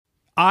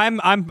I'm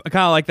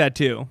kind of like that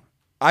too.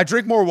 I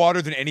drink more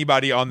water than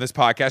anybody on this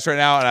podcast right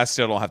now, and I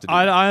still don't have to do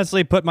I'd that.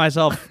 honestly put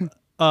myself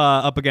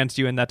up against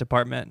you in that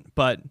department,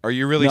 but Are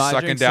you really No, I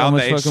sucking drink so down the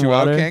much fucking H2O,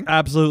 water. King?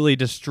 absolutely No,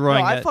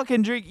 destroying I it.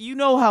 fucking drink. You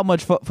know how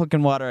much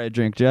fucking water I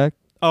drink, Jack.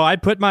 Oh,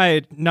 I'd put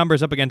my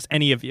numbers up against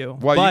any of you.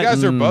 Well, but you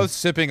guys are both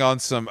sipping on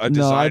a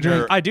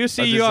designer. I do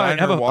see a you designer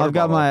have a- water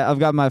bottle. I've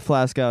got my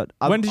flask out.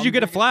 when did you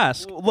get a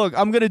flask? Look,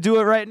 I'm gonna do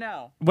it right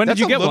now. When That's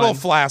did you get a little one?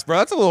 flask, bro.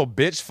 That's a little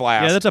bitch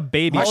flask. Yeah, that's a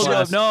baby My Hold shit-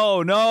 up, flask. no.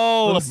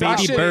 Little my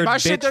baby shit, bird my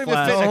shit bitch don't even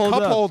flask. fit in a Hold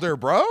cup up. holder,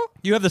 bro.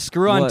 You have the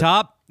screw on What?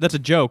 top? That's a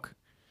joke.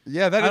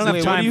 Yeah, that I don't is have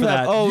a time What do you for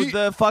have? that. Oh, You-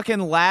 the fucking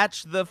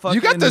latch. The fucking.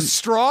 You got the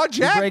straw,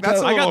 Jack? break That's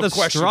up- a I little got the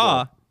questionable.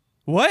 straw.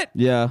 What?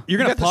 Yeah. You're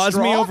gonna got the pause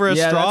me straw? over a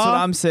Yeah, straw? that's what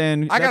I'm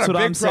saying. I got That's a what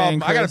big I'm saying,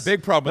 problem. I got a Chris.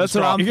 big problem with That's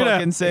what straw. I'm You're gonna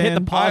fucking saying. hit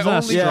the pause on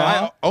a straw?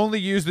 I only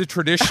use the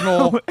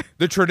traditional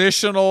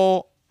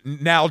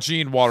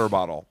Nalgene water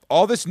bottle.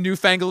 All this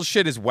newfangled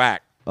shit is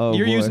whack. Oh,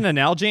 You're boy. using a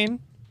Nalgene?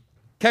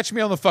 Catch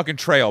me on the fucking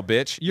trail,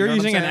 bitch. You You're know what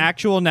I'm using an saying?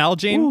 actual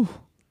Nalgene?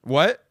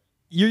 What?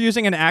 You're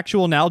using an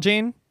actual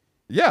Nalgene?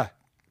 Yeah.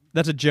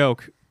 That's a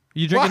joke.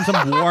 You drinking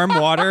some warm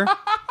water?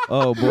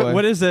 Oh boy.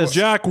 What is this?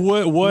 Jack,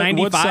 what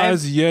 95?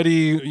 size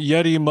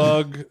Yeti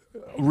mug,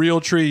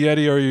 Real Tree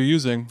Yeti are you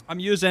using? I'm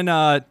using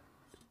the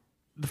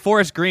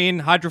Forest Green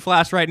Hydro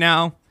Flask right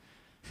now.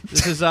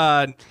 This is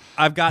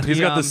I've got He's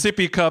got the um,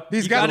 sippy cup.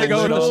 He's You got gotta the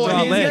go to the jewel.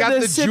 straw He's lid. got The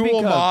the sippy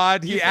jewel cup.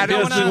 mod. He He added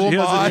has a the jewel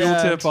jewel mod.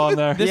 tip on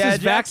there. This is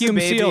Jack's the vacuum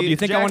baby. sealed. You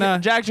think Jack, I want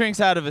to? Jack drinks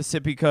out of a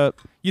sippy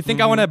cup. You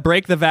think I want to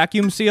break the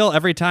vacuum seal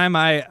every time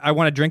I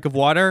want a drink of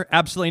water?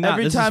 Absolutely not.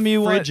 Every This time is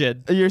you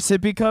frigid. want your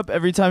sippy cup,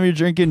 every time you're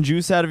drinking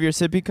juice out of your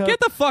sippy cup. Get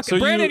the fuck, So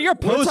Brandon! you- You're a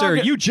We're poser.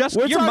 talking- You just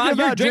we're you're talking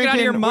you're about drinking out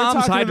of your drinking- we're mom's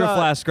talking Hydro about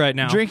Flask right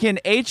now. Drinking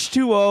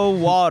H2O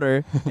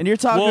water, and you're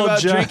talking Well,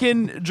 about Jack-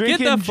 drinking Get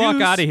the fuck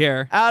juice outta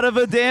here. out of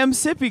a damn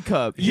sippy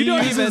cup. He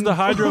don't uses even- the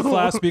Hydro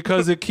Flask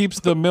because it keeps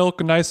the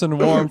milk nice and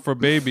warm for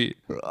baby.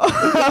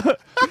 The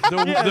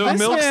this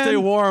milk man- stay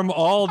warm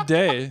all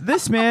day.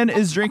 This man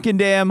is drinking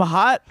damn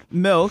hot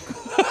milk.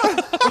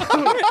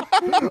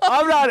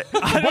 I'm not.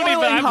 I don't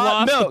even. I've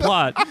hot lost milk. the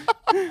plot.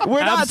 We're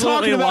not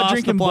Absolutely talking about lost the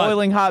drinking plot.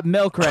 boiling hot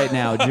milk right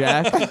now,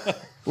 Jack.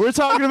 We're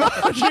talking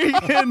about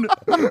drinking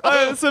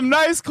some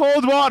nice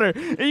cold water.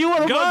 And you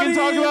want to Got fucking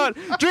talk him.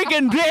 about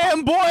drinking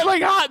damn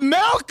boiling hot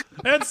milk?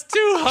 It's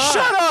too hot.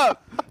 Shut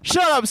up!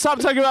 Shut up! Stop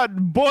talking about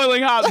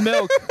boiling hot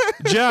milk.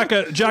 Jack,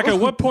 at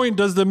what point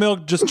does the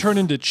milk just turn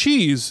into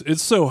cheese?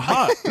 It's so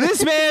hot.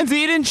 This man's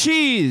eating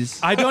cheese.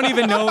 I don't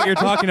even know what you're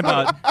talking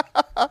about.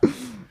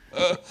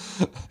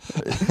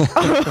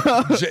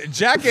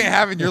 Jack ain't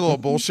having your little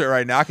bullshit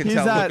right now. I can He's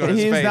tell the not. look on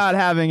his He's face. not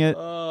having it.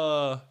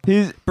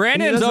 He's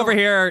Brandon's doesn't- over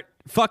here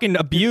fucking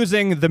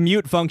abusing the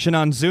mute function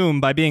on Zoom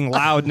by being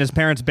loud in his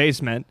parents'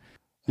 basement.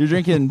 You're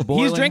drinking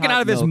boiling He's drinking hot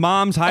out of his milk.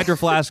 mom's Hydro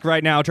Flask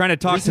right now, trying to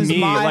talk This to is me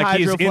my like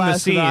he's hydro in the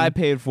flask scene. that I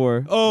paid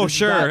for. Oh, This is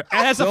sure. not- It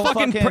has a Don't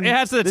fucking. It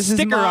has a this is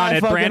sticker my on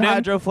it, fucking Brandon.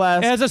 Hydro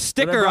flask It has a that I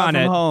sticker brought on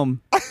from it.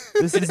 Home.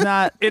 This is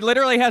not. It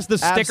literally has the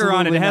sticker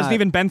on it. Absolutely It hasn't not.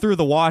 even been through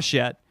the wash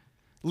yet.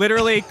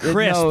 Literally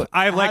crisp. No,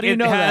 I like how do you it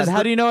know has that? How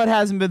the- do you know it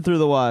hasn't been through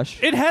the wash?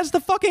 It has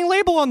the fucking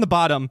label on the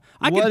bottom.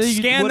 I What can are you-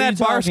 scan what are that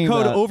you talking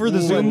barcode about? over the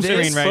What, Zoom this?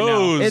 screen right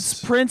now. Exposed.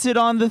 It's printed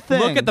on the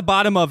thing. Look at the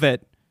bottom of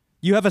it.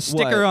 You have a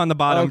sticker What? on the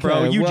bottom, bro.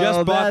 Okay, You well,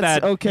 just bought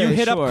that's- that. okay, you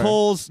hit sure. up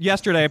Kohl's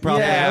yesterday,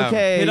 probably. Yeah,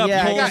 okay, Hit up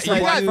yeah, Kohl's I got for you.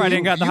 Black Friday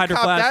and got the you Hydro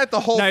copped Flask. that at the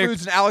Whole Now you're-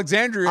 Foods in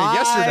Alexandria I-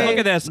 yesterday. Look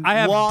at this. I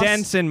have Lost-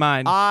 dents in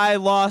mine. I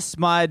lost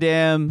my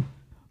damn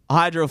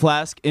hydro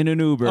flask in an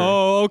Uber.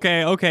 Oh,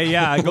 okay,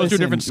 yeah. Go to a Listen,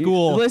 different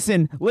school.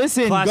 Listen.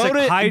 Classic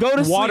go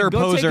to water sleep. Go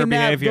poser take a nap.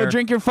 behavior. Go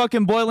drink your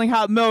fucking boiling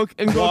hot milk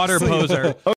and go Water to sleep. poser.